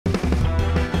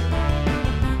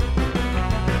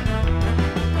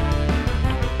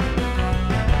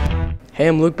Hey,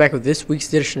 I'm Luke back with this week's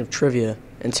edition of Trivia,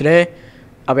 and today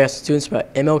I'll be asking students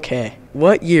about MLK.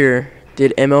 What year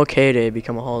did MLK Day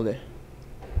become a holiday?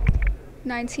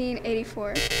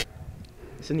 1984.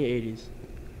 It's in the 80s.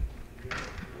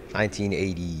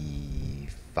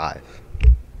 1985.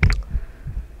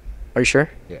 Are you sure?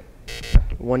 Yeah.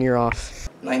 1 year off.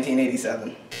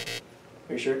 1987. Are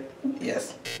you sure?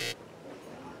 Yes.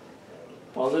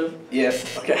 Positive?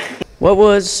 Yes. Okay. What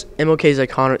was MLK's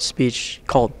iconic speech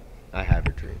called? I have a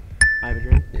dream. I have a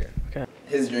dream. Yeah. Okay.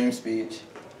 His dream speech.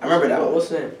 I remember that one. What's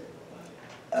the name?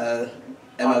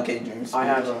 MLK dream speech. I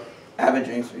have a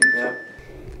dream speech. Yeah.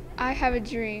 I have a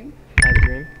dream. I have a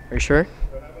dream. Are you sure?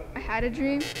 I had a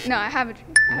dream? No, I have a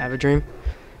dream. I have a dream.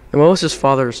 And what was his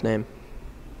father's name?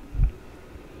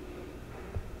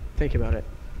 Think about it.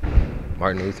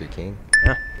 Martin Luther King.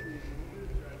 Yeah.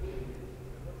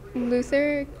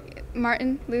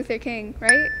 Martin Luther King,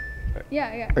 right?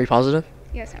 Yeah. Are you positive?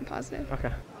 Yes, I'm positive. Okay.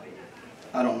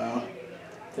 I don't know.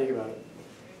 Think about it.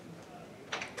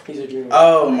 He's a dreamer.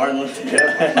 Oh, Martin Luther King.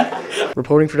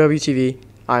 Reporting for WTV,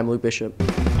 I'm Luke Bishop.